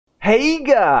Hey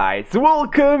guys,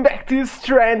 welcome back to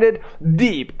Stranded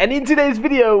Deep, and in today's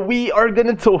video we are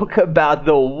gonna talk about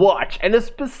the watch, and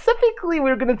specifically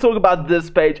we're gonna talk about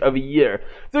this page over here.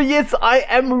 So yes, I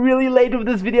am really late with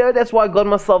this video. That's why I got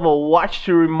myself a watch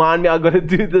to remind me I gotta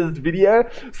do this video.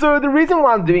 So the reason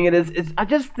why I'm doing it is I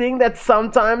just think that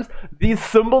sometimes these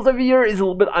symbols over here is a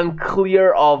little bit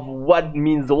unclear of what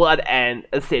means what, and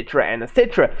etc and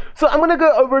etc. So I'm gonna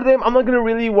go over them. I'm not gonna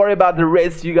really worry about the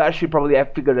rest. You guys should probably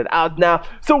have figured it out now.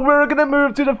 So we're gonna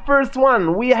move to the first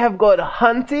one. We have got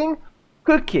hunting,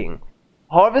 cooking,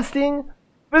 harvesting,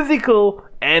 physical,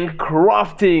 and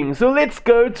crafting. So let's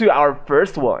go to our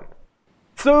first one.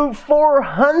 So for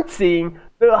hunting,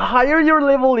 the higher your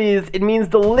level is, it means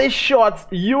the less shots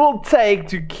you will take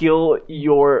to kill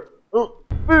your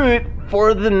food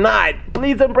for the night.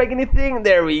 Please don't break anything.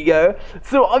 There we go.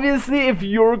 So obviously if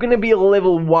you're gonna be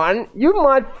level 1, you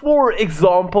might, for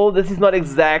example, this is not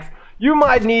exact, you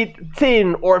might need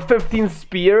 10 or 15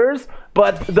 spears,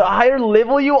 but the higher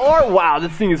level you are, wow,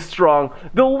 this thing is strong,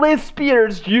 the less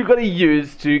spears you gotta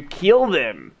use to kill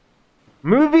them.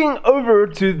 Moving over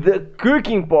to the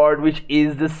cooking part, which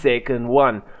is the second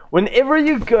one. Whenever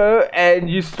you go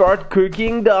and you start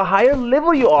cooking, the higher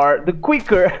level you are, the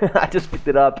quicker, I just picked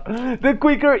it up, the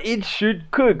quicker it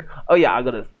should cook. Oh yeah, I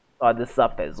gotta start this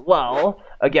up as well.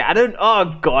 Okay,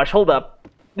 oh gosh, hold up.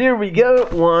 There we go.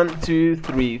 1, 2,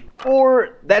 3,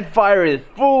 4. That fire is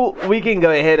full. We can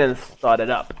go ahead and start it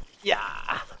up.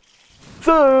 Yeah.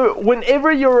 So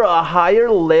whenever you're a higher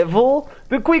level,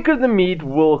 the quicker the meat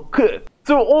will cook.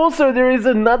 So also there is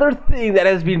another thing that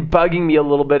has been bugging me a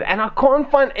little bit, and I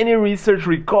can't find any research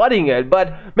regarding it,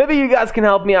 but maybe you guys can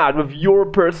help me out with your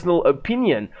personal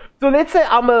opinion. So let's say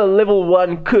I'm a level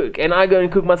 1 cook and I go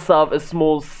and cook myself a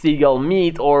small seagull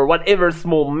meat or whatever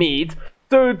small meat.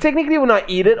 So technically when I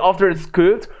eat it after it's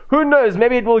cooked, who knows,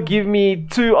 maybe it will give me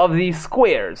 2 of these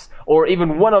squares or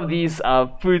even 1 of these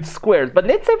food squares. But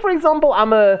let's say for example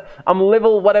I'm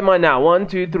level, what am I now, 1,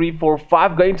 2, 3, 4,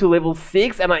 5, going to level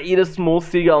 6, and I eat a small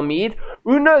seagull meat.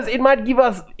 Who knows, it might give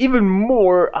us even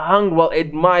more hunger. Well,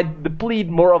 it might deplete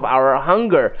more of our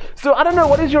hunger. So I don't know,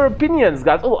 what is your opinions,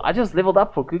 guys? Oh, I just leveled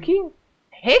up for cooking.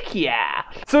 Heck yeah!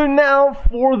 So now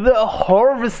for the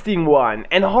harvesting one,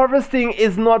 and harvesting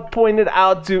is not pointed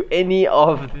out to any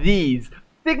of these.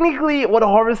 Technically what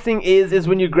harvesting is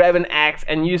when you grab an axe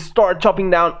and you start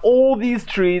chopping down all these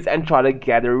trees and try to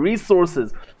gather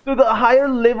resources. So the higher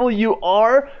level you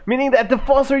are, meaning that the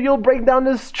faster you'll break down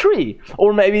this tree,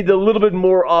 or maybe the little bit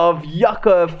more of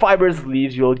yucca fibrous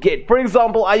leaves you'll get. For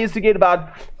example, I used to get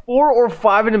about 4 or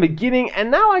 5 in the beginning, and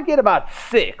now I get about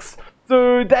 6.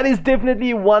 So that is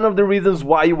definitely one of the reasons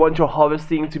why you want your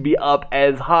harvesting to be up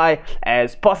as high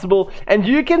as possible. And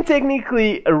you can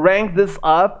technically rank this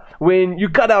up when you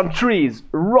cut down trees,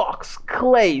 rocks,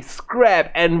 clay, scrap,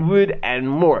 and wood, and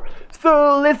more.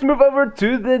 So let's move over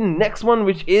to the next one,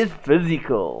 which is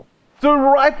physical. So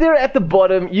right there at the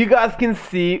bottom, you guys can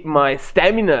see my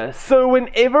stamina. So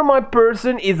whenever my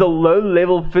person is a low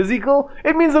level physical,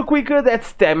 it means the quicker that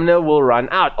stamina will run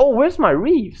out. Oh, where's my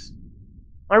reefs?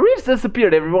 My reefs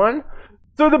disappeared, everyone.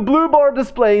 So the blue bar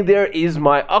displaying there is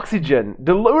my oxygen.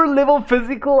 The lower level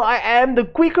physical I am, the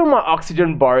quicker my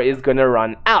oxygen bar is gonna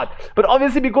run out. But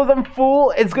obviously because I'm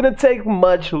full, it's gonna take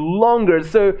much longer.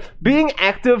 So being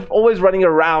active, always running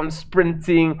around,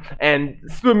 sprinting and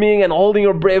swimming and holding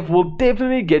your breath will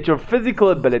definitely get your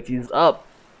physical abilities up.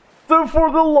 So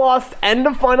for the last and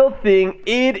the final thing,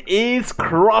 it is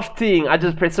crafting. I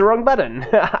just pressed the wrong button.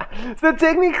 So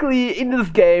technically in this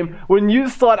game, when you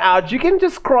start out, you can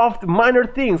just craft minor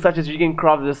things, such as you can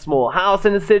craft a small house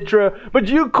and etc. But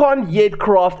you can't yet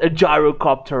craft a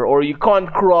gyrocopter, or you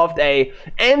can't craft a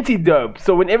antidote.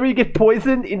 So whenever you get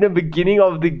poisoned in the beginning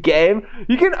of the game,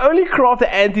 you can only craft an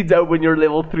antidote when you're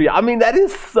level 3. I mean, that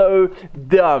is so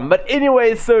dumb. But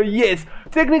anyway, so yes,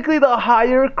 technically the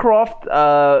higher craft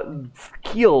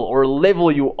skill or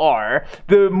level you are,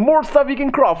 the more stuff you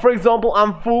can craft. For example,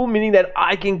 I'm full, meaning that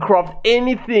I can craft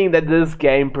anything that this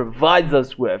game provides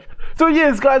us with. So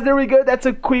yes guys, there we go. That's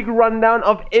a quick rundown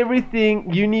of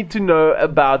everything you need to know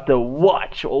about the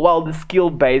watch, or well, the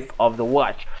skill base of the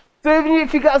watch. So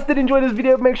if you guys did enjoy this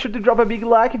video, make sure to drop a big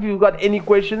like. If you've got any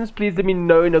questions, please let me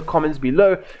know in the comments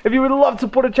below. If you would love to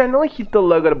support the channel, hit the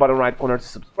logo at the bottom right corner to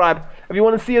subscribe. If you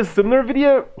want to see a similar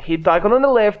video, hit the icon on the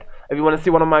left. If you want to see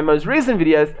one of my most recent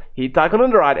videos, hit the icon on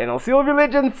the right, and I'll see all of you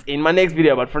legends in my next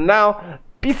video. But for now,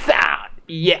 peace out.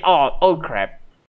 Yeah, oh crap.